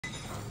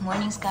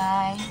Morning,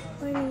 Sky.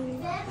 Morning.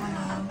 Morning.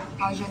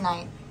 How was your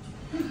night?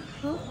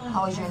 Huh?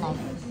 How was your night?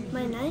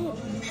 My night?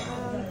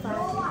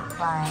 Fine.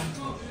 Fine.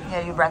 You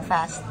had your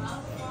breakfast?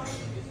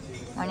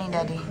 Morning,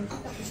 Daddy.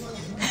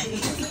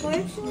 Is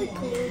Birch like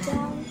Kaluga?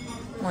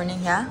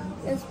 Morning, yeah?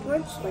 Is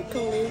Birch like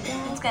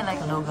Kaluga? It's kind of like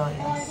a logo,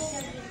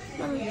 yes.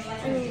 I mean,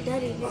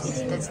 Daddy,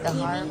 That's the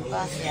harp.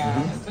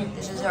 Yeah.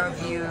 This is our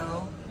view.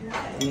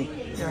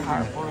 Your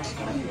harp forest.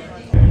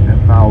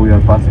 And now we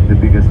are passing the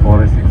biggest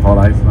forest in whole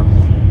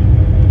Iceland.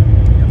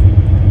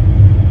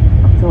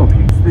 I'm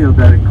joking. Still,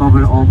 they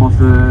cover almost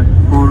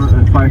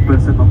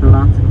 5% of the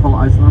land in whole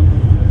Iceland,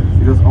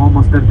 because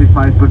almost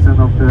 35%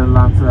 of the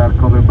lands are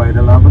covered by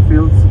the lava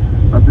fields.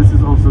 But this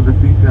is also the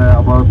thing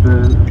about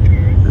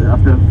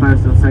after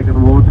First and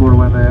Second World War,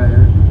 when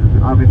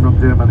the army from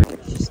Germany.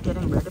 She's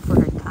getting ready for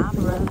her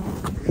camera.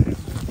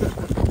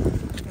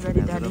 You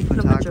ready, Daddy?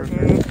 Look at your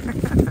hair.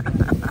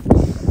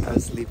 I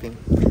was sleeping.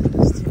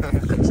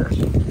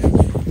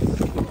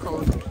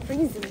 Cold.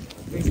 freezing.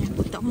 Freezing.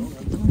 Put that one.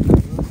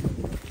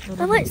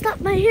 Oh wait, stop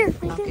my hair.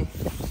 Okay.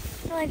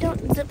 No, I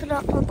don't zip it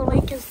up all the way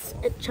because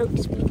it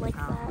chokes me like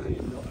that.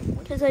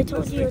 Because I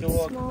told you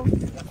it's small.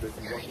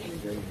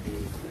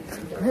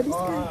 Ready,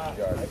 Sky?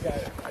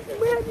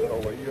 Ready?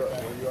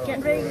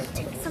 Get ready to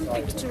take some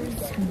pictures.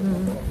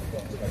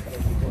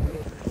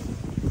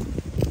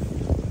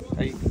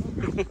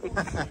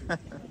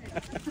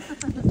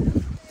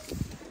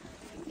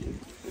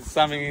 It's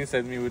something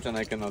inside me which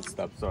I cannot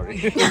stop, sorry.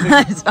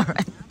 It's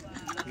alright.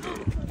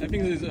 I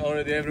think this is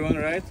already everyone,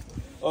 right?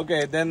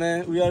 Okay, then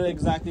we are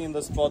exactly in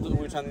the spot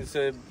which one is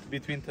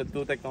between the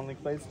two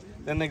tectonic plates.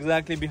 Then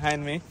exactly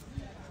behind me,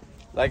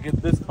 like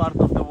this part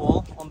of the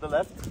wall on the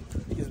left,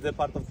 is the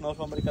part of North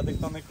American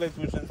tectonic plate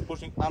which is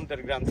pushing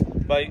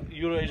underground by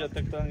Eurasia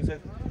tectonic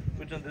plate,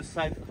 which on the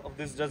side of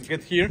this just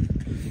get here.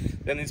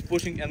 Then it's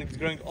pushing and it's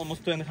growing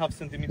almost 2.5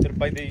 centimeters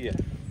by the year.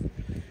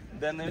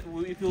 Then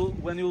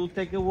when you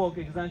take a walk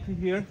exactly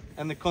here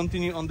and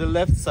continue on the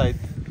left side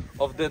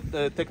of the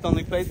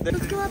tectonic plate.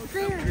 Let's go up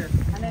there.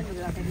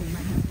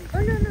 Oh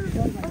no,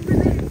 over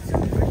there. So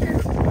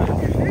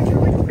we're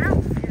going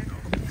out there.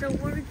 So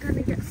we're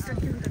gonna get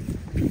stuck in the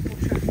people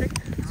traffic.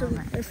 So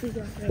if we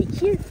go right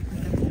here.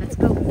 Let's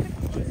go.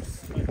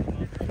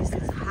 This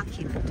is a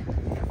hockey net.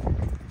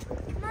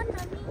 Come on,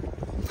 Mommy.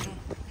 Okay.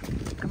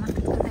 Come on, let's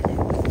go there.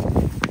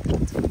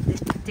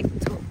 This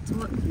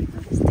tectonic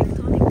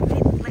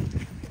plate.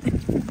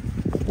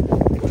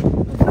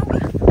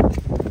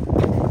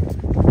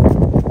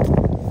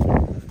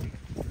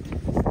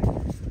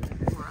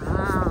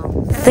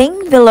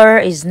 Thingvellir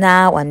is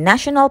now a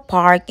national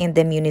park in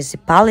the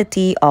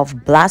municipality of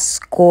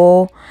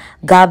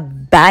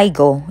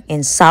Gabægo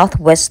in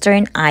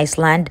southwestern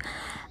Iceland,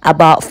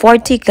 about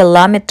 40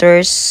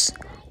 kilometers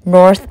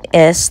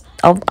northeast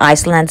of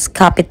Iceland's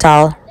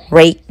capital,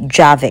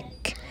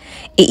 Reykjavik.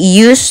 It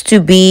used to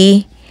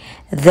be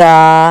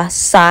the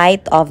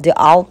site of the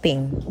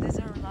Alping,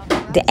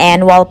 the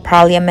annual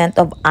parliament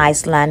of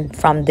Iceland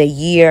from the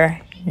year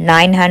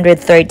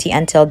 930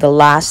 until the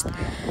last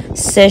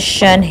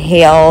session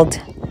held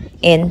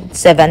in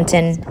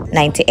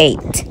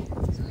 1798.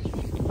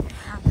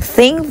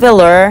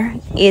 Thingvellir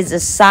is a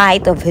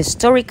site of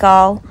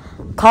historical,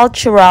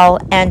 cultural,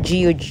 and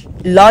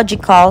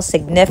geological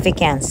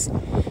significance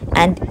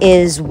and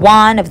is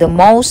one of the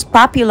most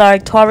popular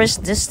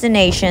tourist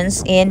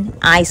destinations in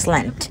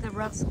Iceland. The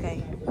rock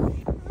sky.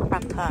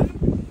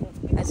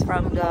 It's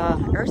from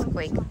the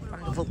earthquake,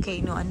 from the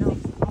volcano.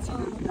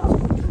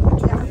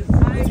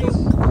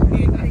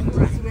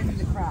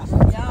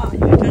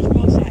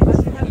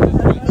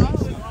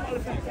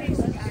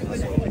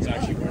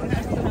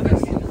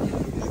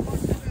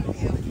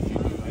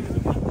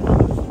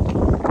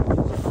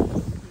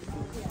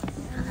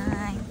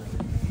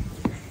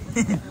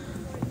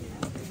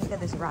 Look at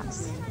these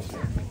rocks.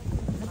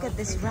 Look at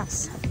these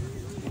rocks.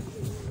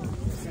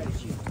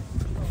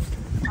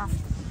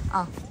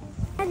 Oh.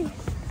 Daddy,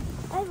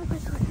 I have a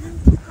question.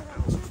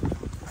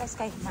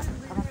 Sky,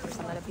 come up for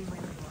some other people.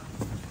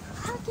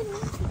 How can we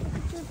take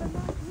pictures but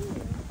not you?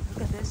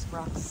 Look at these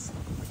rocks.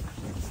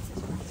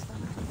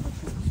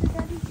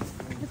 Daddy,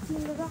 look in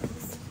the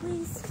rocks,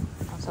 please.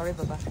 Oh, sorry,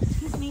 Baba.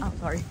 Excuse me. Oh,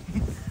 sorry.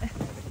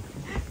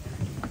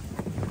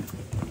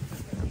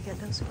 Look at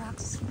those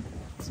rocks.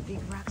 Those big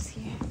rocks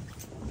here.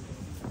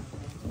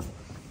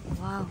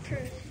 Wow.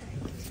 Perfect.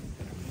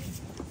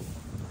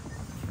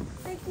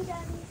 Thank you,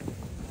 Daddy.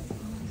 Oh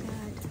my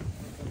God.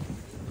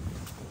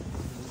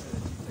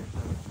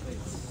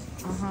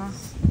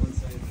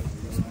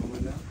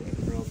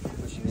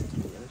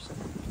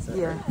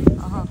 Yeah.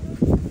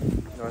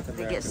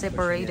 They get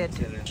separated.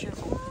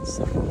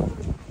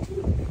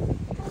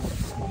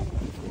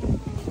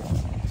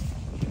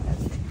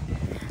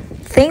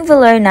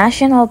 Thingvellir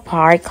National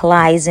Park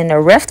lies in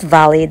a rift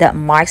valley that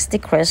marks the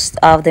crest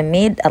of the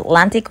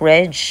Mid-Atlantic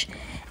Ridge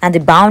and the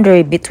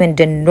boundary between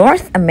the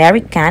North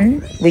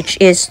American, which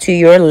is to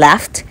your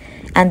left,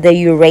 and the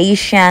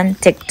Eurasian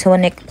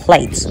tectonic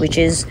plates, which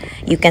is,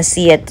 you can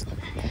see it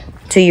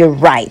to your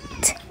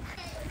right.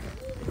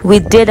 We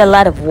did a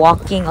lot of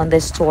walking on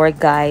this tour,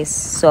 guys.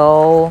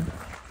 So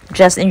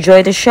just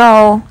enjoy the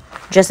show.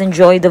 Just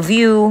enjoy the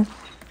view.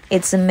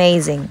 It's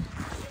amazing.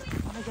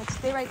 Oh my God,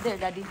 stay right there,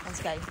 Daddy and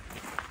Sky.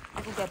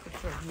 I will get a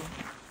picture of you.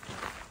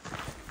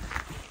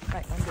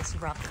 Right on this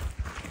rock.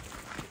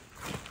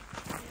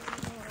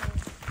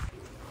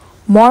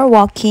 More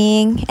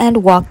walking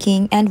and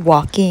walking and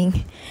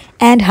walking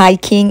and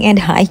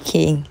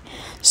hiking.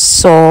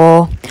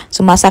 So,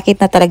 sumasakit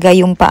na talaga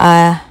yung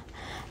paa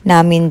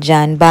namin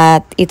dyan,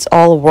 but it's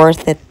all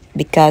worth it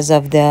because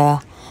of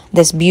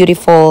this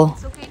beautiful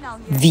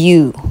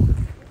view.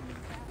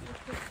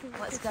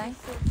 What's Sky?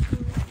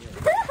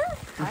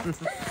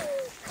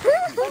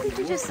 What did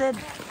you just said?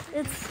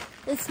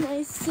 It's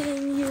nice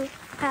seeing you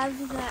have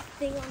that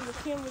thing on the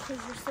camera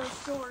because you're so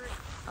short.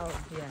 Oh,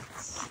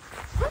 yes.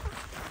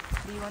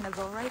 Do you want to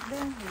go right there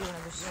or do you want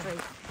to go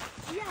straight?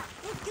 Yeah,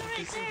 look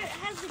right there. It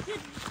has a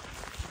good.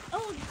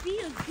 Oh, it'd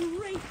be a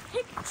great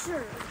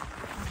picture.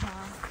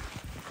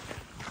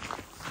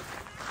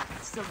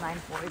 It's still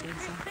 9:40.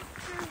 So.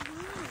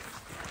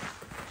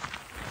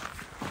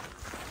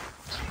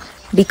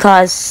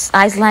 Because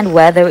Iceland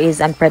weather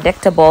is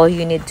unpredictable,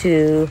 you need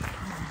to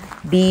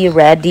be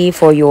ready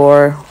for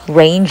your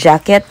rain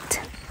jacket.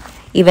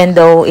 Even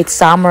though it's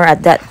summer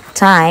at that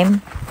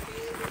time,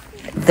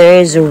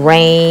 there's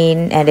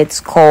rain and it's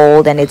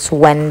cold and it's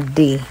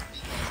windy.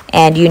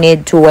 And you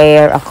need to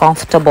wear a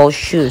comfortable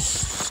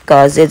shoes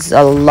because it's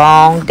a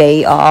long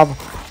day of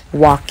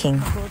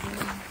walking.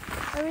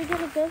 Are we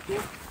gonna go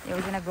here? Yeah,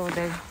 we're gonna go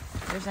there.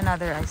 There's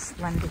another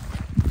Icelandic.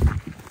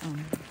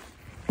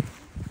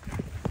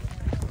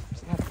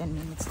 We have 10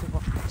 minutes to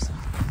walk, so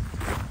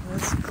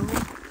let's go.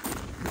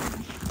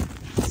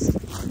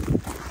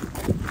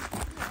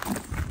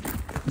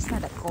 It's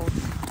not that cold.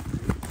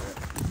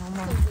 No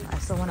more. I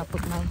still want to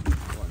put my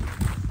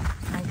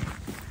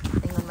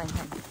thing on my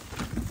head.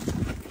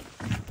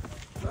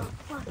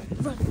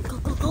 Run,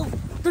 go.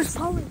 There's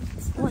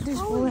pollens. What? There's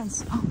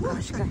pollens. Oh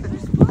gosh, guys.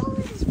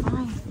 It's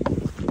fine.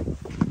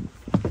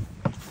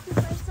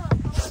 I saw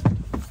pollen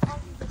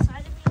on the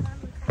side of me and I'm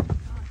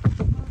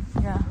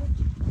like, Yeah.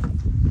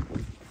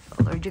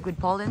 Allergic with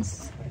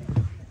pollens?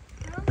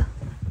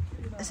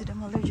 Is it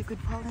I'm allergic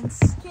with pollens?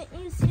 can't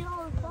you see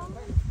all the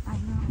pollen? I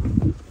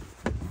know.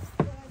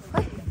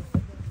 Ay!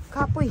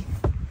 Kapoy!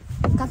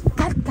 Kat!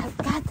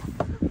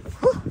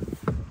 Huh!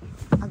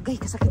 Agay,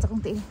 kasakit akong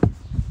tiil.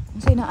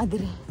 Ang sa'yo na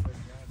adiri.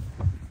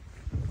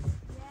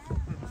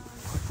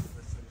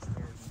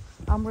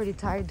 I'm really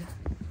tired.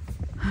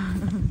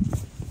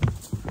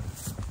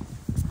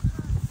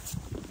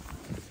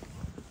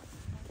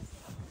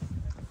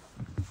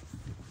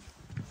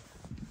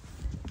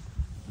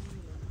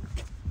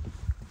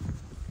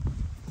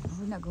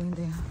 We're not going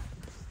there.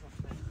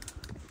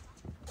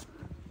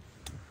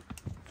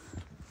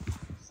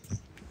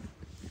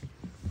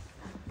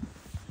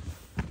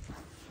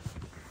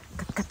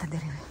 Kat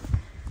adiri.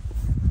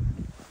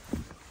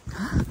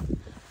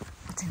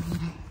 What's in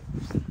here?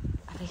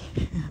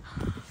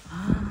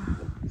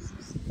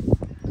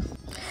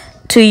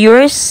 To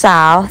your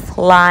south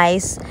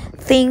lies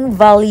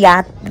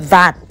Thingvellir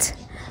Lake,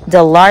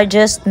 the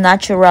largest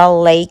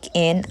natural lake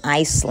in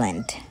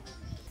Iceland.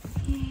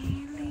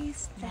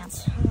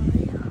 That's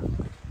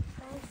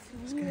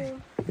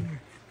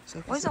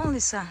Where's the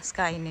only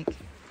sky, Nick?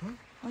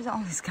 Where's the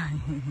only sky?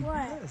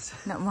 what?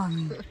 Not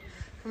mommy.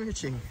 I'm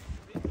itching.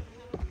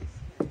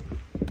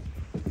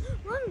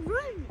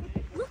 Run!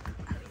 Look,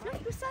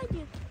 right beside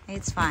you.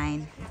 It's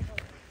fine.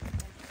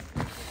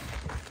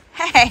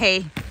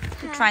 Hey!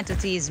 You're trying to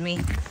tease me.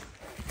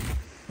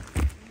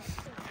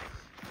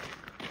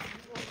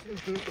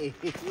 You got in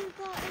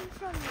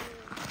front of me.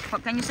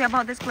 What can you say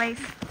about this place?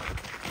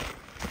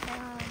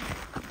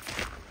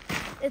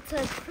 It's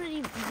a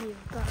pretty view.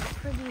 Got a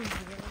pretty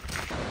view.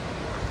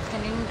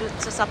 Can you do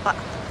sa sapa?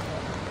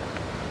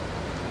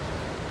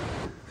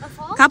 A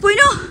fall? Kapoy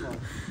no!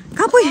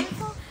 Kapoy!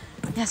 Waterfall?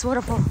 Yes,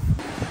 waterfall.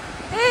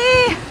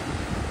 Hey!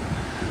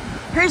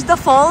 Here's the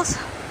falls.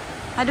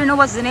 I don't know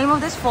what's the name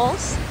of this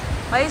falls,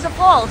 but it's a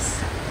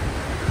falls.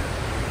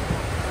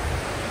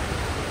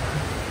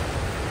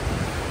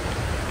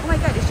 Oh my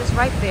God, it's just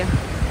right there.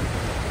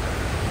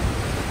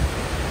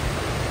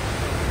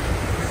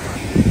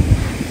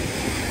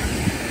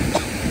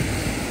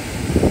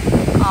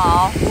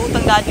 Oh,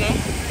 utang daddy.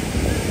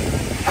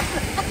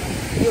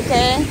 You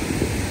okay?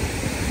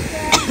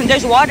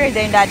 There's water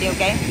there, daddy,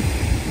 okay?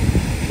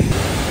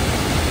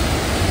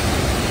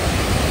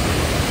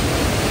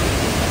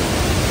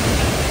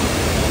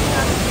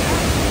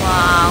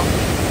 Wow.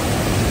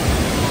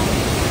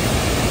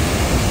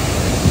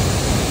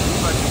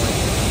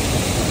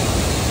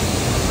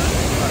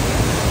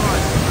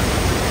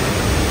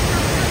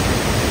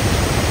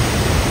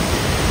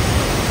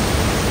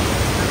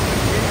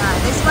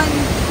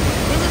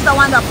 This is the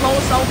one that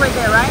flows over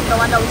there, right? The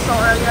one that we saw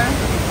earlier.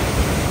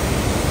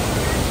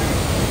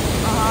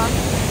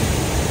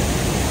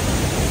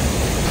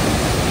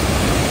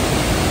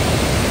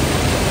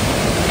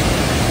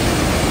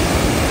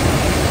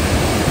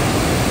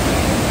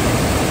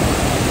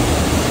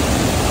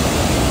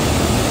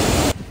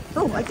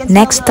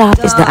 Next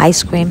stop is the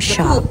ice cream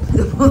shop.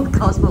 The poop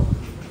cows poop.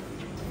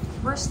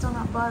 Where's the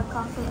bar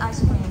coffee ice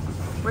cream?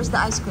 Where's the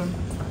ice cream?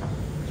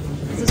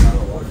 Is this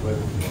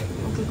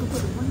okay, go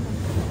put it one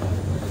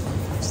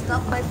there.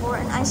 Stop by for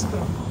an ice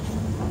cream.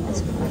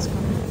 Ice cream, ice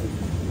cream.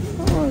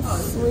 Oh,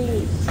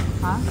 sleep.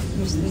 Huh?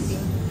 You're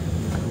sleeping?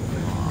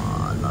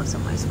 Oh, I love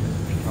some ice cream.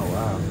 Oh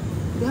wow.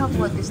 They have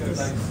what is this?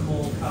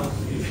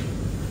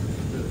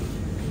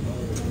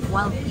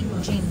 Wild pig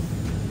gin.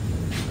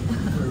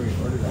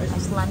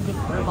 Icelandic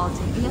herbal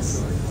tea.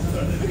 Yes,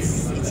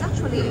 it's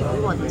actually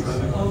what?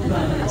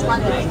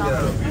 Icelandic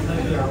chocolate.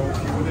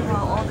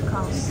 Wow, all the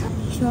cows.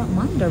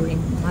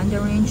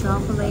 Mandarin,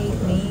 chocolate,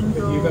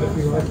 mango,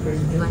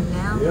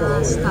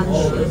 vanilla,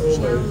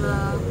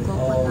 stanchella,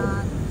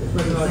 coconut,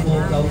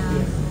 banana.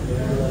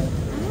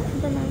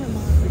 Banana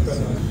bars.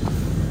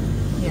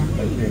 Yeah,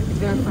 it's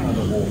very fresh.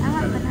 I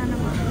have banana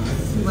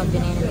bars. You want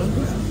banana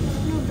babies?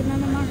 No,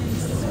 banana bars.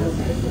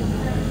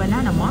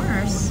 Banana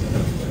Mars?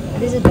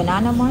 This is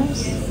banana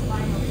Mars?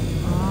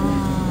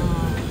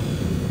 Oh.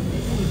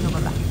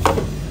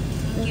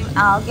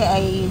 I'll get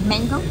a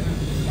mango.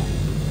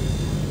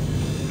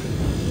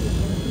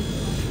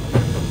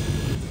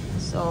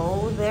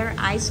 So their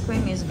ice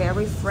cream is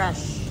very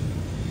fresh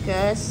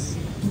because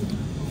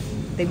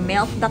they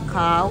milk the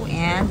cow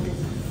and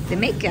they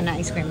make an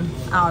ice cream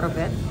out of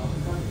it.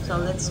 So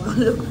let's go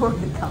look for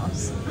the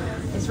cows.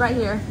 It's right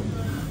here.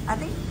 I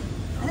think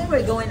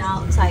we're going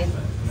outside.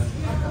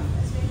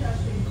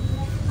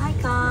 Hi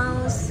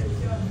cows.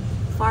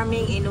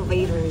 Farming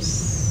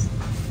innovators.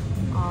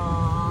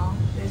 Aww.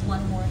 There's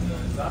one more.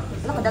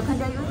 Look, kadaghan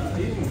dayo.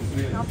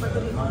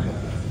 Napadali.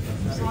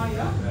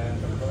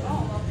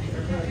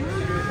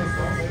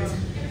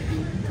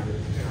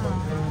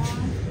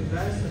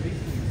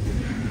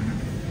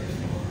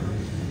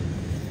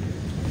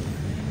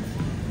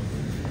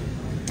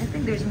 I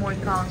think there's more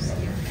cows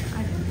here.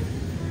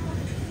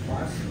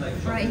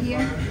 Right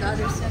here, the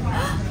other side.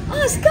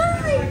 Oh,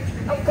 Sky!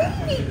 A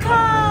baby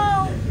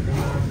cow!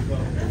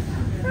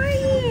 Right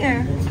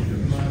here.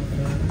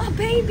 A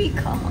baby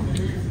cow.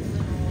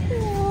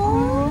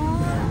 Aww.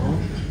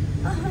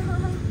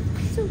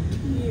 So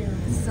cute.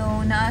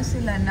 So, na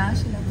sila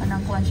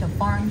kanang kuan siya,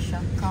 farm siya,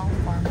 cow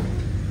farm.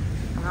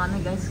 Marami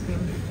guys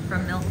cream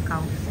from milk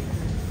cow.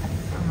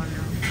 Oh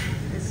no,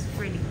 this is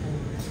pretty cool.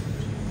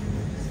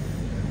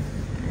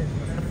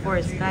 Of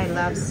course, Sky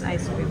loves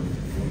ice cream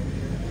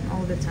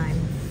all the time.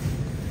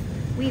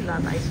 We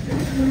love ice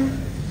cream.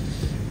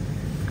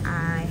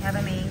 I have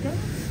a mango.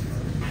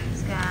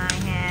 Sky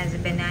has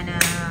a banana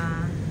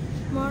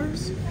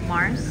Mars.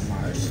 Mars.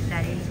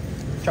 That is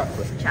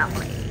Chocolate.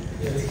 chocolate.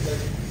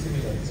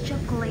 It's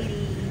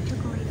chocolatey.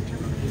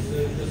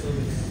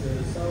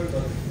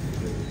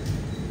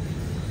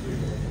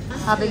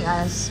 Having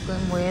ice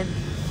cream with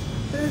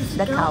There's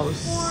the goat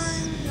cows.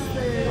 horns,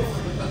 there's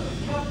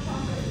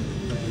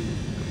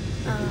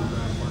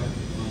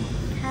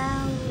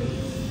cows.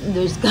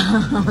 There's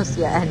cows.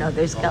 Yeah, I know.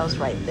 There's cows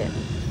right there.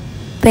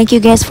 Thank you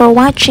guys for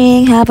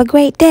watching. Have a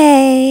great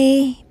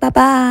day.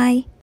 Bye-bye.